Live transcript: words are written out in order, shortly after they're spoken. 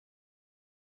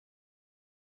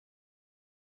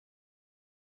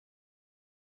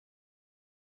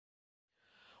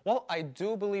Well, I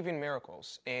do believe in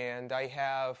miracles, and I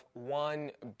have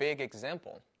one big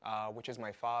example, which is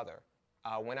my father.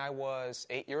 When I was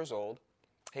 8 years old,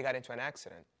 he got into an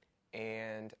accident,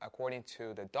 and according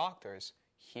to the doctors,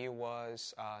 he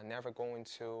was never going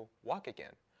to walk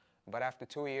again. But after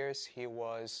 2 years, he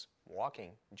was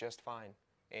walking just fine,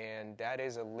 and that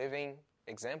is a living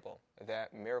example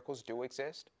that miracles do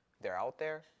exist. They're out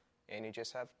there, and you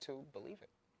just have to believe it.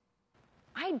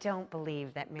 I don't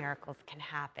believe that miracles can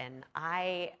happen.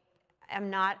 I am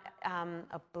not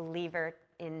a believer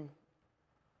in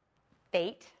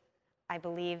fate. I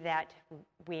believe that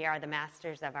we are the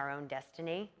masters of our own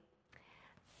destiny.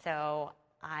 So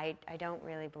I don't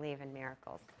really believe in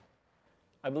miracles.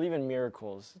 I believe in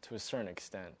miracles to a certain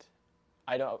extent.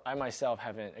 I myself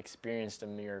haven't experienced a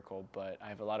miracle, but I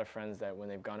have a lot of friends that when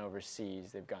they've gone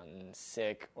overseas, they've gotten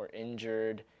sick or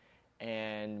injured,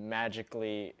 and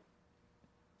magically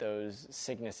those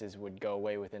sicknesses would go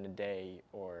away within a day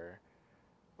or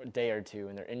a day or two,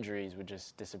 and their injuries would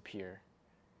just disappear.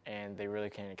 And they really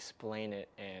can't explain it,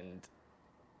 and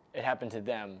it happened to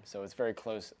them, so it's very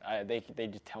close. They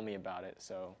just tell me about it,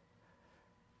 so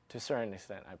to a certain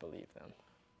extent, I believe them.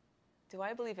 Do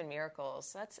I believe in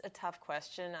miracles? That's a tough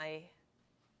question.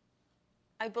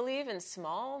 I believe in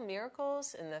small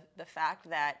miracles, and the fact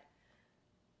that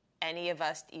any of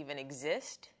us even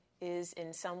exist is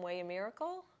in some way a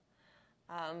miracle.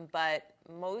 But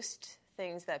most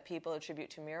things that people attribute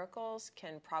to miracles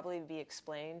can probably be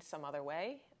explained some other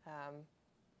way,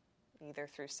 either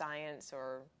through science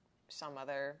or some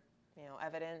other,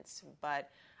 evidence. But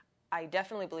I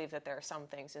definitely believe that there are some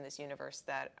things in this universe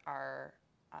that are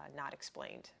not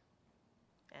explained.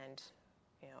 And,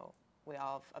 we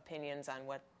all have opinions on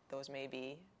what those may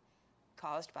be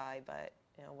caused by, but,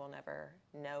 we'll never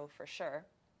know for sure.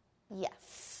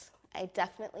 Yes, I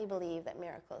definitely believe that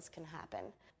miracles can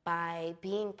happen. By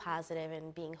being positive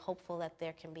and being hopeful that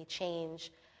there can be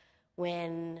change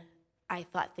when I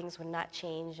thought things would not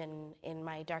change, and in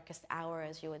my darkest hour,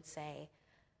 as you would say,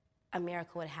 a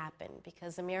miracle would happen,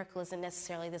 because a miracle isn't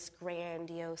necessarily this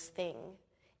grandiose thing.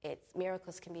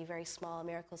 Miracles can be very small.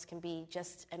 Miracles can be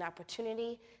just an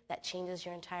opportunity that changes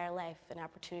your entire life, an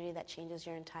opportunity that changes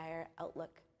your entire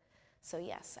outlook. So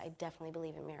yes, I definitely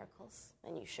believe in miracles,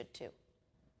 and you should too.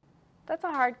 That's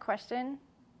a hard question.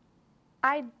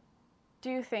 I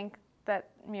do think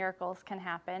that miracles can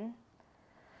happen,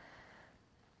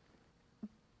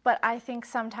 but I think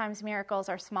sometimes miracles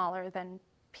are smaller than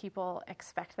people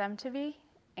expect them to be,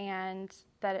 and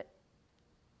that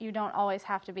you don't always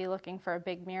have to be looking for a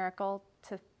big miracle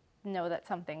to know that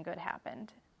something good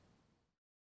happened.